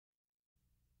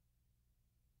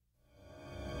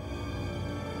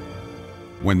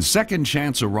When Second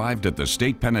Chance arrived at the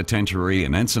state penitentiary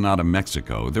in Ensenada,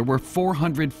 Mexico, there were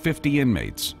 450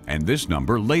 inmates, and this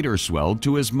number later swelled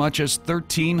to as much as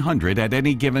 1,300 at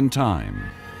any given time.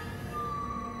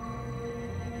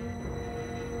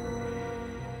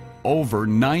 Over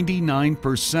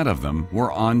 99% of them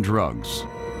were on drugs.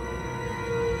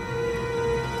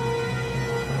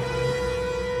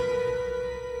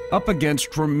 Up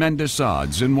against tremendous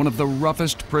odds in one of the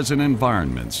roughest prison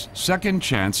environments, Second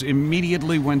Chance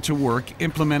immediately went to work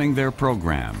implementing their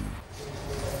program.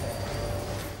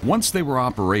 Once they were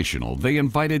operational, they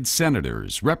invited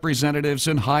senators, representatives,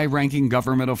 and high-ranking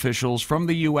government officials from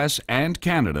the U.S. and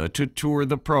Canada to tour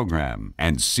the program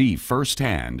and see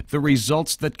firsthand the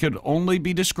results that could only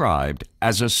be described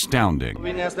as astounding.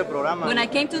 When I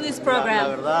came to this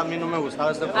program,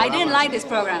 I didn't like this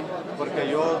program.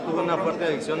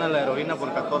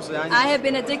 I have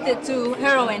been addicted to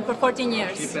heroin for 14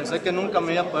 years. And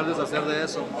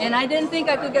I didn't think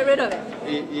I could get rid of it.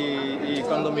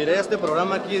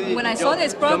 When I saw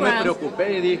this program, I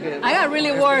got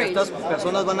really worried. I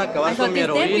thought these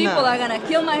dead people are going to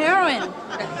kill my heroin.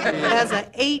 As an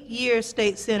 8-year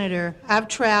state senator, I've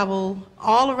traveled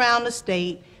all around the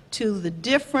state to the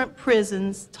different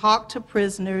prisons, talked to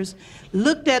prisoners,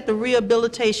 looked at the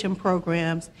rehabilitation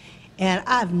programs, and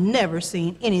I've never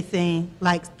seen anything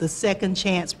like the Second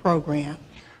Chance program.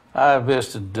 I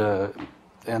visited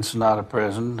Ensenada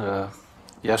prison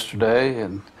yesterday,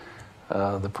 and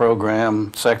the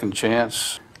program Second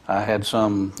Chance, I had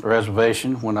some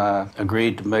reservation when I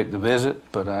agreed to make the visit,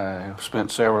 but I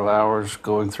spent several hours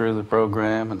going through the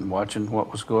program and watching what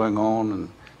was going on, and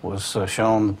was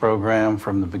shown the program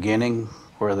from the beginning,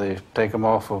 where they take them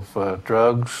off of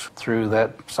drugs through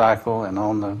that cycle, and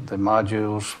on the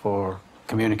modules for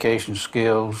communication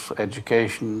skills,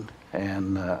 education.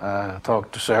 And I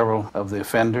talked to several of the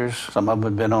offenders. Some of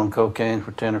them had been on cocaine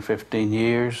for 10 or 15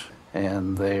 years,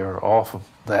 and they are off of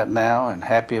that now and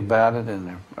happy about it,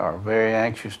 and are very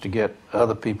anxious to get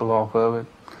other people off of it.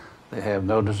 They have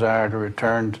no desire to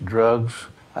return to drugs.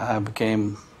 I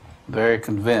became very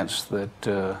convinced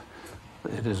that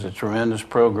it is a tremendous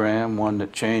program, one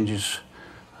that changes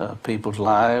people's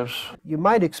lives. You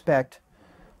might expect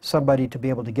somebody to be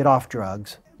able to get off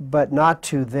drugs, but not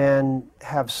to then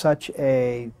have such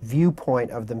a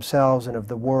viewpoint of themselves and of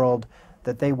the world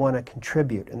that they want to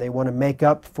contribute and they want to make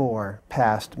up for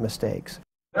past mistakes.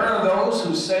 There are those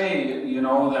who say, you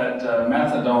know, that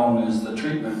methadone is the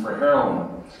treatment for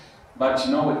heroin, but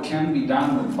you know, it can be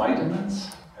done with vitamins.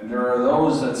 And there are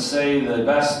those that say the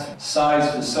best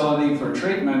size facility for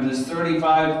treatment is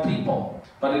 35 people,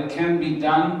 but it can be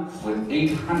done with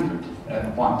 800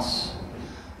 at once.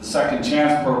 The Second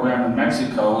Chance program in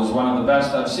Mexico is one of the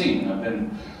best I've seen. I've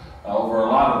been over a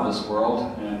lot of this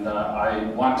world, and I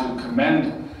want to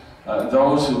commend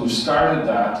those who started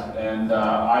that, and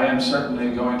I am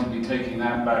certainly going to be taking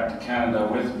that back to Canada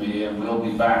with me, and we'll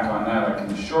be back on that, I can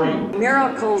assure you.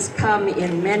 Miracles come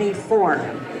in many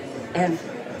forms, and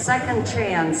Second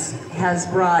Chance has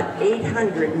brought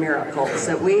 800 miracles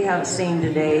that we have seen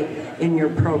today in your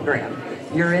program.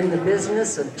 You're in the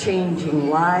business of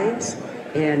changing lives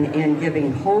and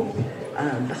giving hope.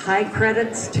 High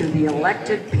credits to the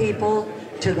elected people,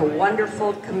 to the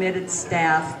wonderful committed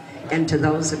staff, and to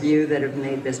those of you that have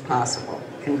made this possible.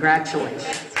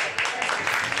 Congratulations.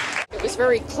 It was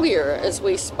very clear as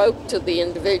we spoke to the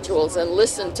individuals and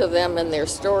listened to them and their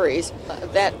stories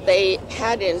that they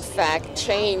had in fact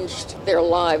changed their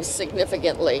lives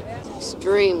significantly.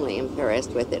 Extremely impressed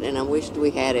with it, and I wished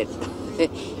we had it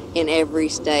in every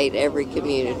state, every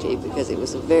community, because it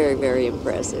was very, very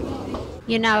impressive.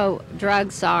 You know,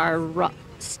 drugs are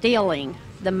stealing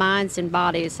the minds and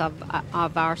bodies of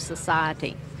our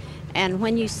society. And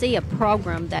when you see a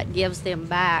program that gives them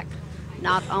back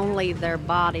not only their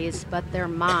bodies, but their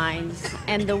minds,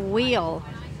 and the will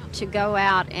to go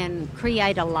out and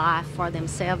create a life for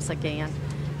themselves again,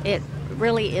 it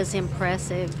really is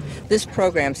impressive. This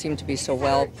program seemed to be so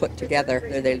well put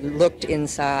together. They looked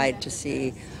inside to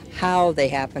see how they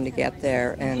happened to get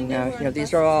there, and you know,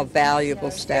 these are all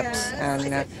valuable steps,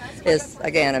 and it's,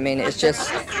 again, I mean, it's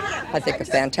just, I think, a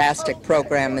fantastic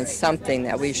program and something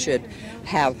that we should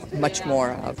have much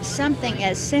more of. Something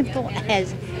as simple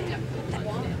as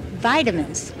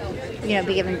vitamins, you know,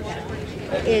 be given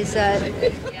is,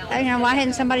 you know, why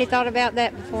hadn't somebody thought about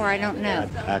that before? I don't know.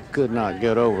 I could not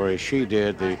get over, as she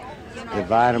did, the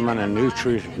vitamin and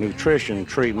nutrition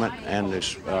treatment and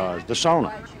this, the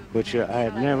sauna, which I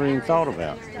had never even thought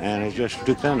about, and it's just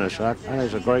stupendous. I think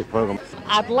it's a great program.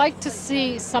 I'd like to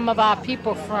see some of our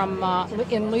people from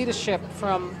in leadership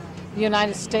from the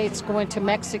United States go into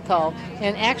Mexico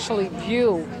and actually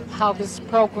view how this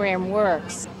program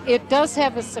works. It does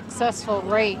have a successful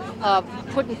rate of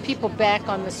putting people back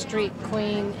on the street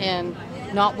clean and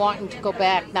not wanting to go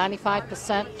back.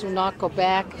 95% do not go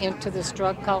back into this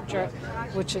drug culture,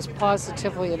 which is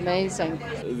positively amazing.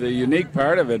 The unique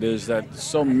part of it is that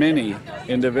so many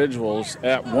individuals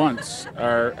at once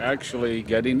are actually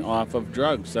getting off of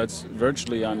drugs. That's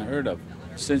virtually unheard of,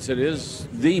 since it is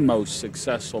the most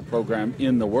successful program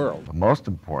in the world. Most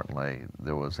importantly,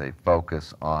 there was a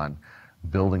focus on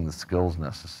building the skills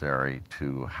necessary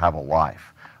to have a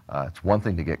life. It's one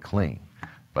thing to get clean,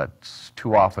 but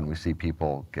too often we see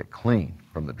people get clean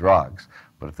from the drugs,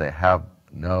 but if they have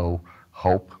no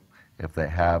hope, if they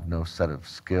have no set of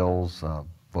skills,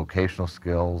 vocational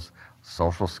skills,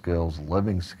 social skills,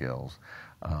 living skills,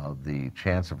 the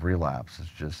chance of relapse is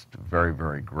just very,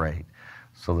 very great.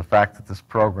 So the fact that this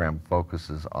program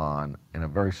focuses on, in a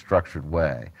very structured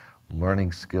way,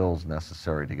 learning skills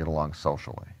necessary to get along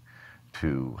socially,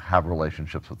 to have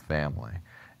relationships with family,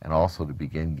 and also to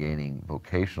begin gaining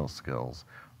vocational skills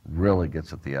really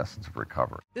gets at the essence of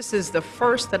recovery. This is the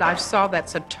first that I saw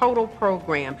that's a total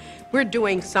program. We're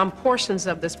doing some portions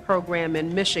of this program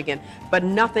in Michigan, but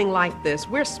nothing like this.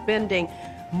 We're spending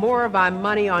more of our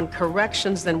money on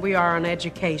corrections than we are on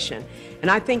education. And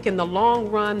I think in the long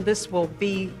run, this will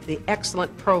be the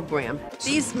excellent program.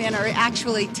 These men are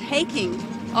actually taking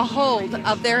a hold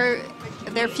of their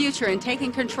future and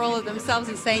taking control of themselves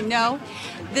and saying, no,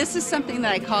 this is something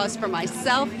that I caused for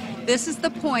myself. This is the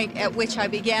point at which I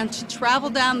began to travel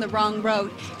down the wrong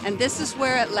road, and this is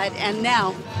where it led, and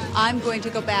now I'm going to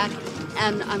go back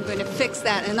and I'm going to fix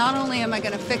that. And not only am I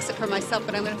going to fix it for myself,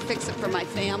 but I'm going to fix it for my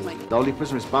family. The only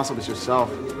person responsible is yourself.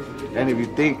 And if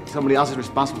you think somebody else is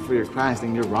responsible for your crimes,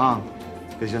 then you're wrong,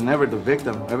 because you're never the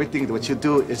victim. Everything what you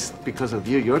do is because of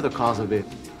you. You're the cause of it.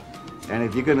 And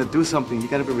if you're going to do something, you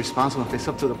got to be responsible and face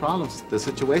up to the problems, the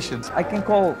situations. I can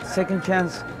call Second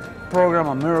Chance program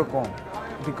a miracle,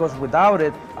 because without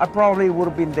it, I probably would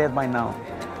have been dead by now.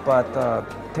 But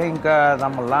thank God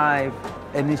I'm alive,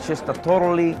 and it's just a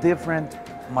totally different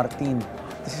Martin.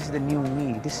 This is the new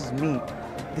me. This is me.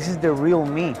 This is the real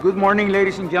me. Good morning,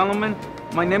 ladies and gentlemen.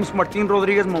 My name is Martin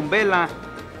Rodriguez Mombela,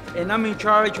 and I'm in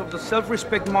charge of the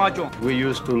self-respect module. We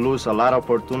used to lose a lot of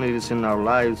opportunities in our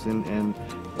lives and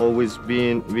always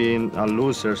being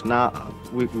losers. Now,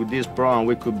 with this program,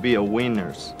 we could be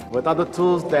winners. With all the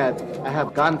tools that I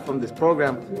have gotten from this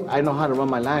program, I know how to run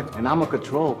my life, and I'm in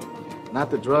control.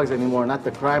 Not the drugs anymore, not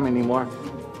the crime anymore.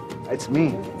 It's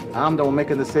me. I'm the one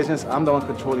making decisions. I'm the one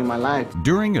controlling my life.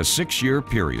 During a 6-year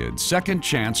period, Second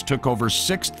Chance took over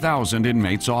 6,000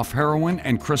 inmates off heroin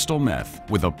and crystal meth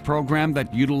with a program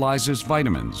that utilizes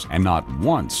vitamins, and not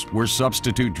once were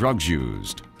substitute drugs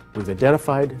used. We've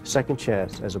identified Second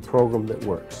Chance as a program that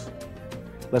works.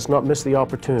 Let's not miss the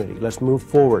opportunity. Let's move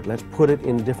forward. Let's put it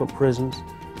in different prisons.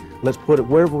 Let's put it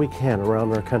wherever we can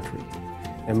around our country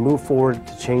and move forward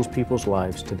to change people's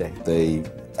lives today. They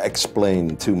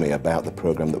explained to me about the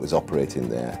program that was operating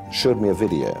there, showed me a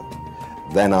video.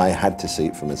 Then I had to see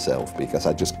it for myself, because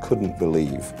I just couldn't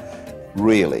believe,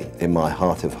 really, in my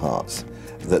heart of hearts,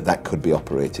 that that could be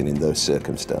operating in those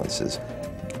circumstances.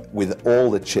 With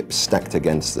all the chips stacked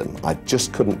against them, I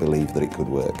just couldn't believe that it could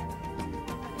work.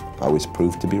 I was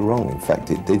proved to be wrong. In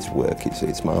fact, it did work.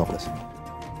 It's marvelous.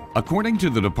 According to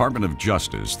the Department of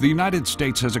Justice, the United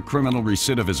States has a criminal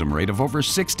recidivism rate of over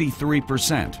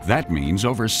 63%. That means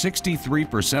over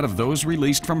 63% of those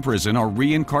released from prison are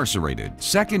reincarcerated.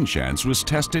 Second Chance was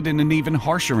tested in an even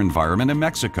harsher environment in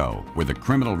Mexico, where the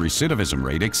criminal recidivism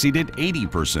rate exceeded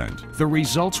 80%. The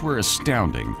results were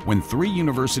astounding when 3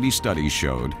 university studies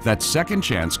showed that Second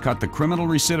Chance cut the criminal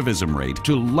recidivism rate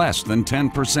to less than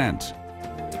 10%.